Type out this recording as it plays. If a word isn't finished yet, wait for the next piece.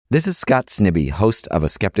This is Scott Snibbe, host of A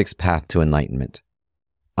Skeptic's Path to Enlightenment.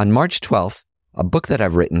 On March 12th, a book that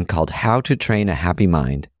I've written called How to Train a Happy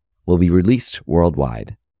Mind will be released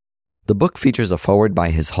worldwide. The book features a foreword by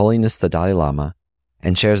His Holiness the Dalai Lama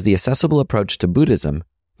and shares the accessible approach to Buddhism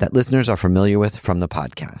that listeners are familiar with from the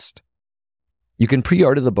podcast. You can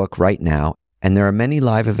pre-order the book right now, and there are many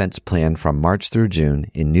live events planned from March through June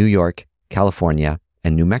in New York, California,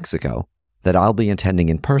 and New Mexico that I'll be attending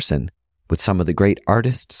in person with some of the great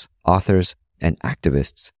artists, authors, and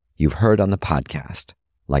activists you've heard on the podcast,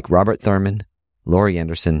 like Robert Thurman, Laurie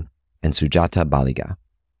Anderson, and Sujata Baliga.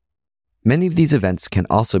 Many of these events can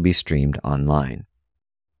also be streamed online.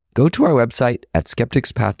 Go to our website at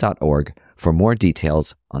skepticspath.org for more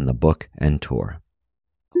details on the book and tour.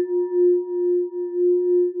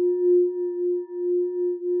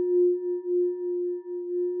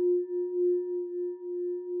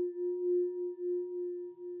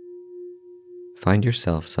 Find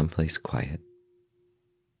yourself someplace quiet,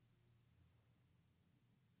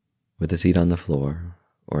 with a seat on the floor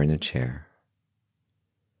or in a chair,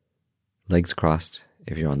 legs crossed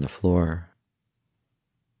if you're on the floor,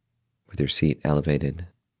 with your seat elevated,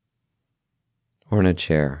 or in a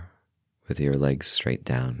chair with your legs straight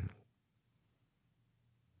down.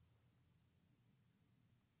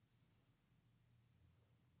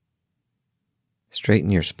 Straighten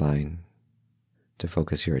your spine to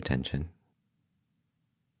focus your attention.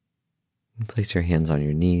 And place your hands on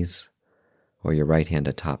your knees or your right hand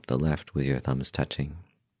atop the left with your thumbs touching.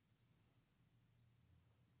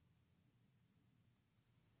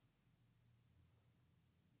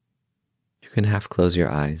 You can half close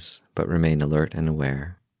your eyes, but remain alert and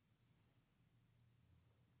aware.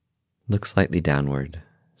 Look slightly downward,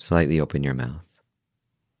 slightly open your mouth.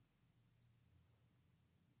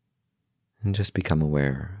 And just become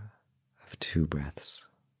aware of 2 breaths.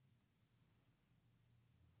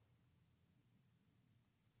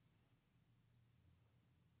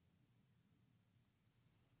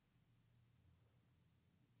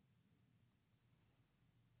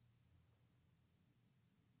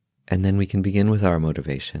 And then we can begin with our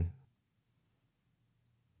motivation.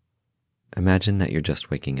 Imagine that you're just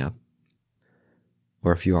waking up,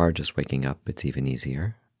 or if you are just waking up, it's even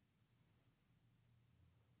easier.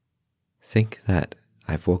 Think that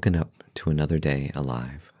I've woken up to another day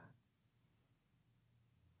alive.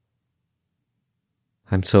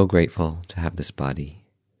 I'm so grateful to have this body,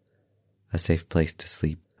 a safe place to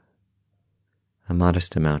sleep, a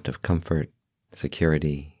modest amount of comfort,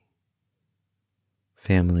 security,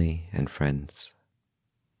 family, and friends.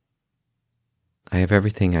 I have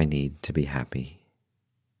everything I need to be happy.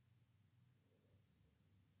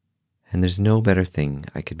 And there's no better thing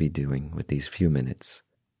I could be doing with these few minutes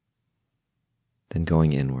than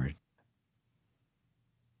going inward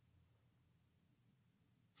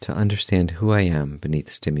to understand who I am beneath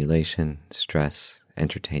stimulation, stress,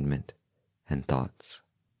 entertainment, and thoughts.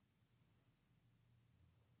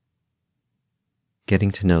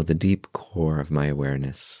 Getting to know the deep core of my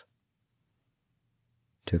awareness,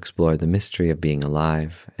 to explore the mystery of being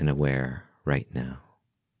alive and aware right now.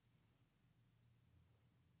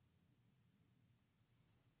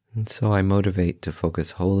 And so I motivate to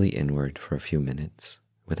focus wholly inward for a few minutes,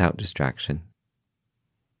 without distraction,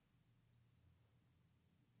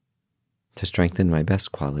 to strengthen my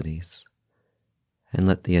best qualities, and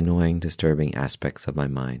let the annoying, disturbing aspects of my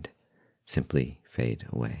mind simply fade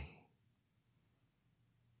away.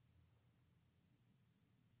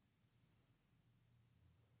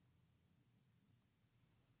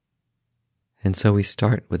 And so we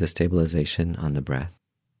start with a stabilization on the breath.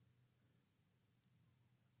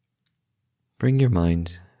 Bring your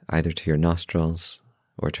mind either to your nostrils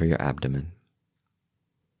or to your abdomen.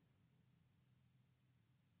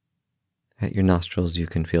 At your nostrils, you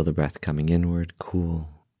can feel the breath coming inward, cool,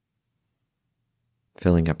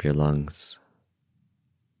 filling up your lungs,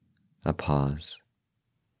 a pause.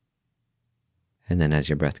 And then as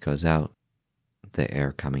your breath goes out, the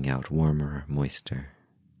air coming out warmer, moister.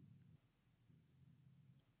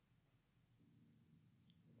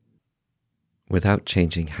 Without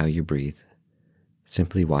changing how you breathe,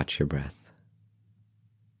 simply watch your breath.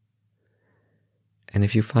 And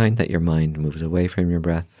if you find that your mind moves away from your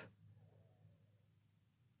breath,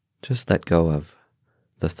 just let go of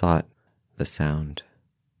the thought, the sound,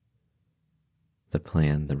 the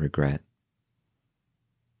plan, the regret.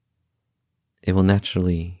 It will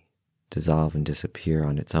naturally dissolve and disappear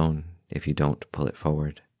on its own if you don't pull it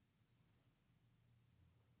forward.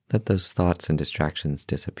 Let those thoughts and distractions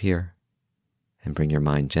disappear and bring your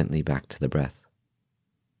mind gently back to the breath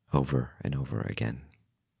over and over again.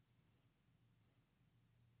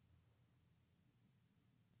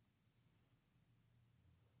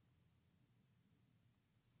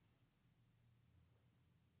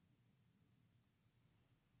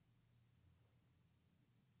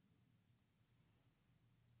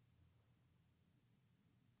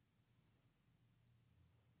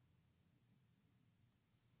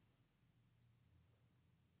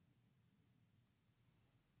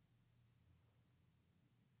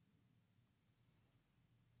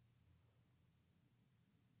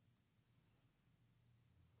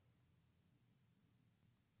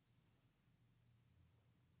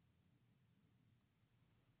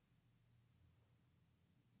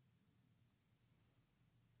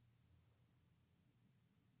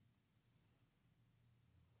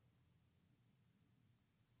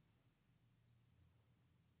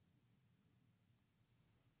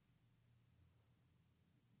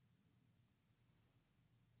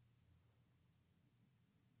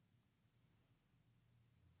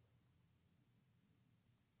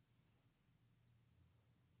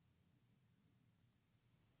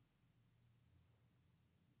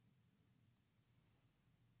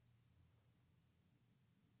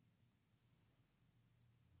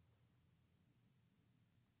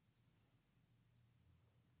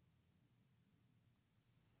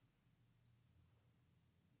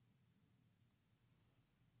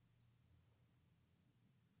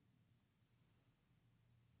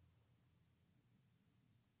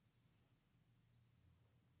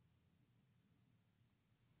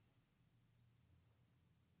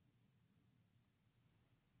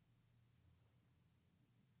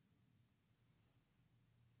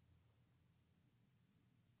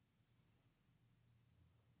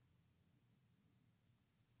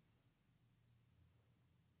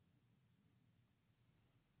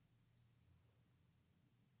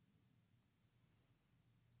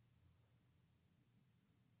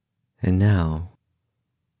 And now,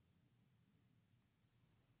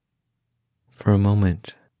 for a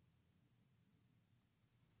moment,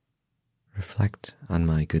 reflect on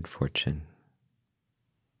my good fortune.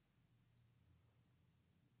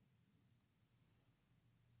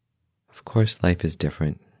 Of course, life is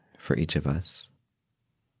different for each of us,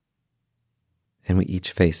 and we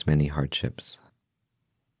each face many hardships.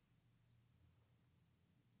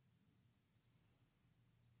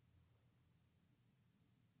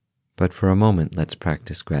 But for a moment, let's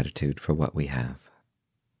practice gratitude for what we have.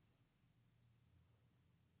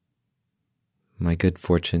 My good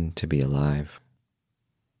fortune to be alive,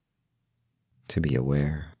 to be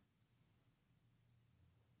aware,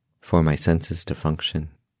 for my senses to function,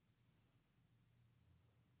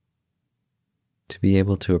 to be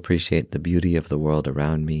able to appreciate the beauty of the world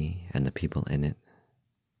around me and the people in it.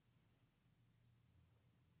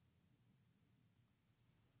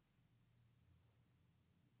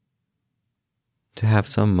 To have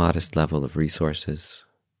some modest level of resources,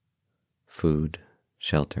 food,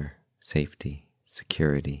 shelter, safety,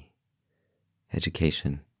 security,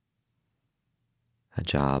 education, a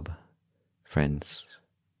job, friends,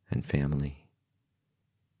 and family.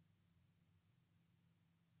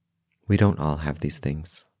 We don't all have these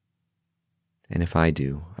things, and if I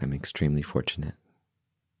do, I'm extremely fortunate.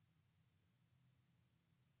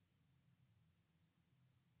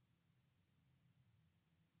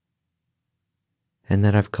 And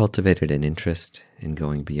that I've cultivated an interest in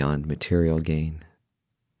going beyond material gain,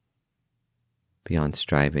 beyond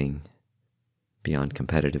striving, beyond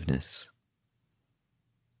competitiveness,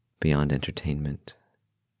 beyond entertainment.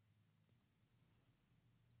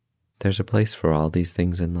 There's a place for all these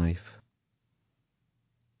things in life,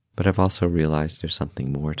 but I've also realized there's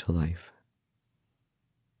something more to life.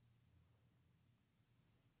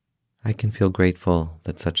 I can feel grateful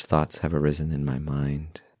that such thoughts have arisen in my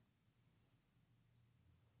mind,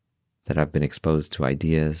 that I've been exposed to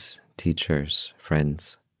ideas, teachers,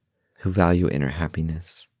 friends who value inner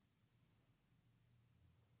happiness,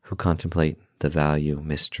 who contemplate the value,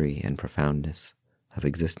 mystery, and profoundness of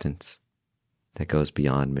existence that goes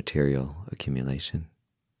beyond material accumulation.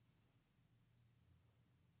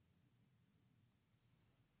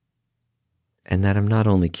 And that I'm not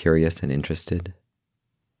only curious and interested,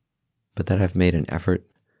 but that I've made an effort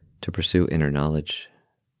to pursue inner knowledge,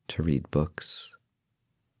 to read books,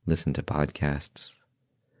 listen to podcasts,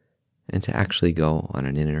 and to actually go on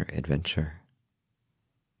an inner adventure,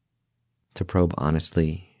 to probe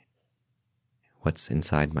honestly what's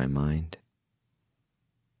inside my mind,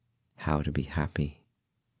 how to be happy,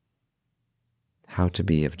 how to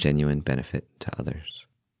be of genuine benefit to others.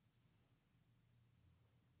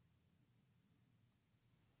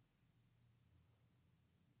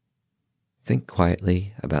 Think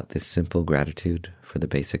quietly about this simple gratitude for the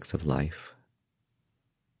basics of life.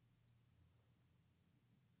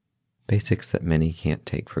 Basics that many can't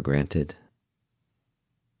take for granted.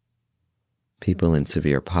 People in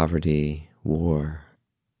severe poverty, war,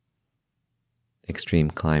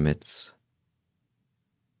 extreme climates,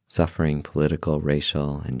 suffering political,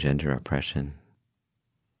 racial, and gender oppression.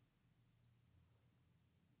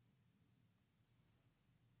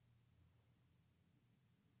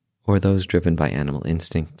 Or those driven by animal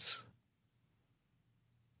instincts,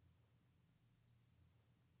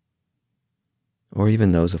 or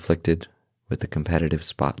even those afflicted with the competitive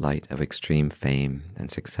spotlight of extreme fame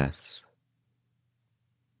and success.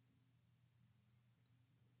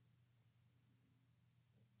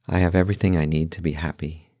 I have everything I need to be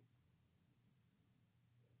happy.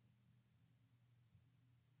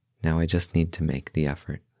 Now I just need to make the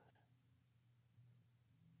effort.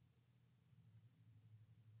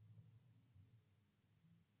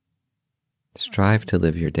 Strive to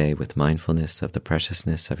live your day with mindfulness of the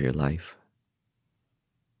preciousness of your life,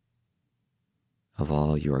 of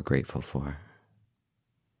all you are grateful for.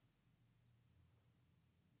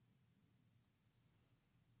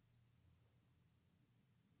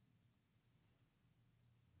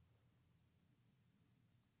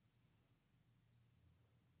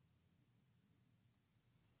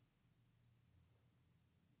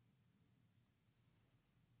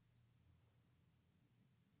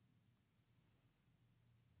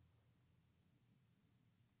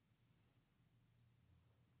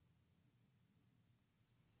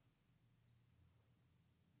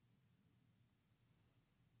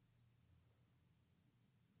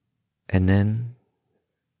 And then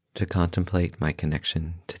to contemplate my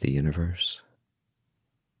connection to the universe.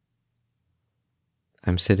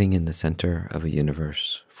 I'm sitting in the center of a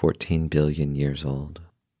universe 14 billion years old,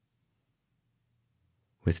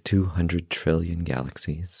 with 200 trillion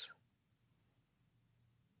galaxies.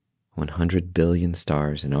 100 billion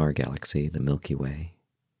stars in our galaxy, the Milky Way.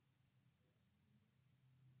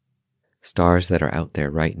 Stars that are out there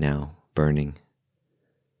right now, burning,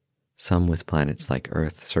 some with planets like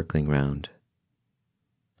Earth circling round,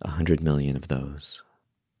 100 million of those.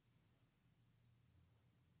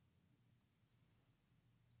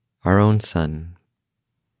 Our own sun,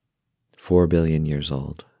 4 billion years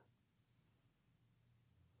old,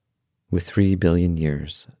 with 3 billion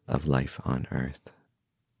years of life on Earth.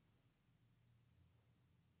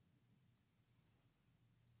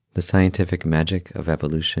 The scientific magic of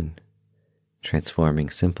evolution, transforming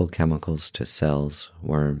simple chemicals to cells,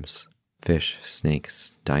 worms, fish,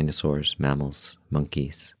 snakes, dinosaurs, mammals,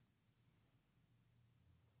 monkeys.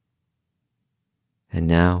 And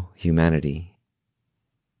now humanity,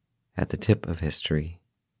 at the tip of history,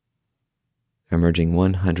 emerging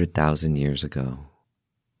 100,000 years ago.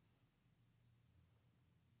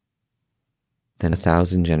 Then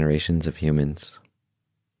 1,000 generations of humans,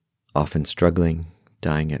 often struggling,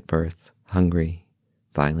 dying at birth, hungry,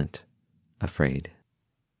 violent, afraid.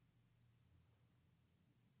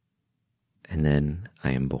 And then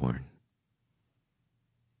I am born.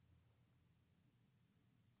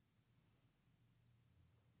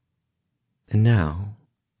 And now,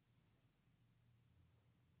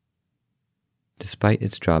 despite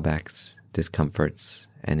its drawbacks, discomforts,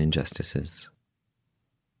 and injustices,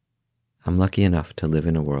 I'm lucky enough to live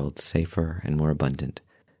in a world safer and more abundant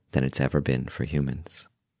than it's ever been for humans.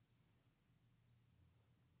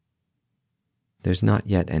 There's not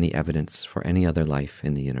yet any evidence for any other life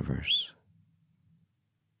in the universe.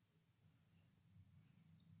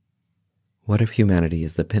 What if humanity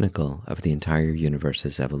is the pinnacle of the entire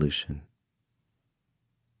universe's evolution?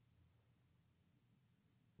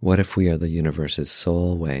 What if we are the universe's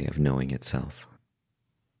sole way of knowing itself?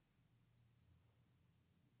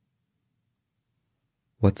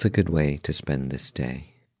 What's a good way to spend this day?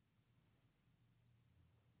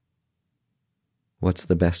 What's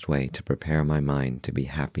the best way to prepare my mind to be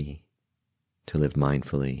happy, to live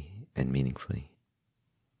mindfully and meaningfully?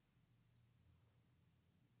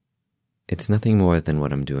 It's nothing more than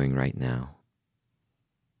what I'm doing right now.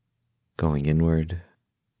 Going inward,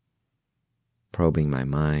 probing my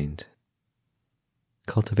mind,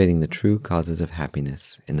 cultivating the true causes of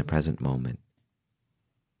happiness in the present moment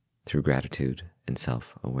through gratitude and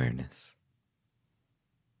self-awareness.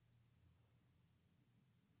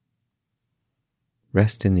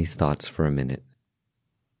 Rest in these thoughts for a minute.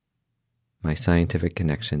 My scientific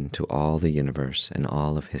connection to all the universe and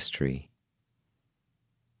all of history.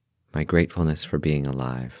 My gratefulness for being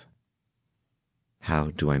alive. How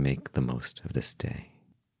do I make the most of this day?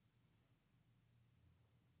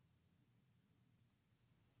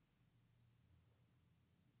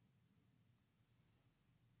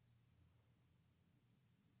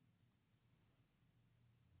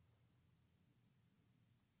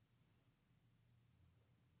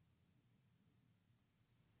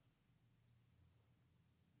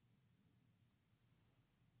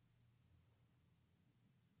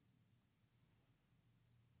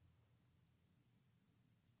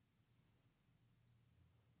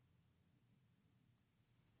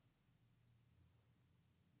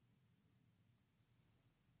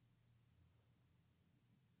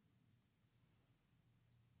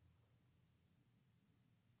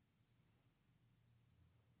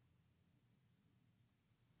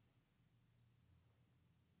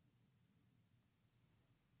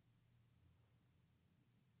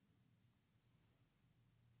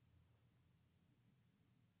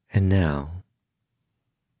 And now,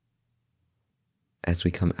 as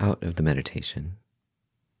we come out of the meditation,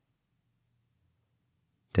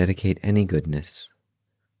 dedicate any goodness,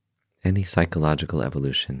 any psychological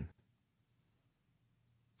evolution,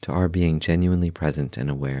 to our being genuinely present and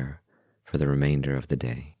aware for the remainder of the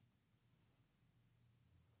day.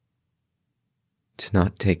 To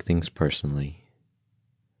not take things personally,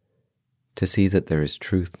 to see that there is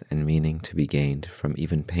truth and meaning to be gained from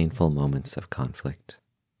even painful moments of conflict.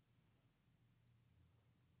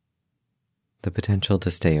 The potential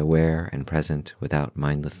to stay aware and present without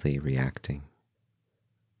mindlessly reacting.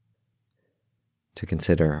 To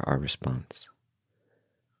consider our response.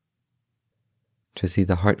 To see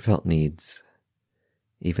the heartfelt needs,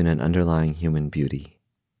 even an underlying human beauty,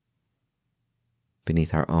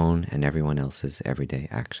 beneath our own and everyone else's everyday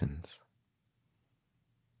actions.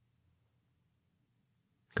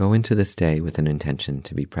 Go into this day with an intention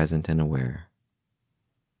to be present and aware.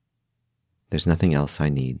 There's nothing else I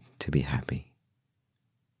need to be happy.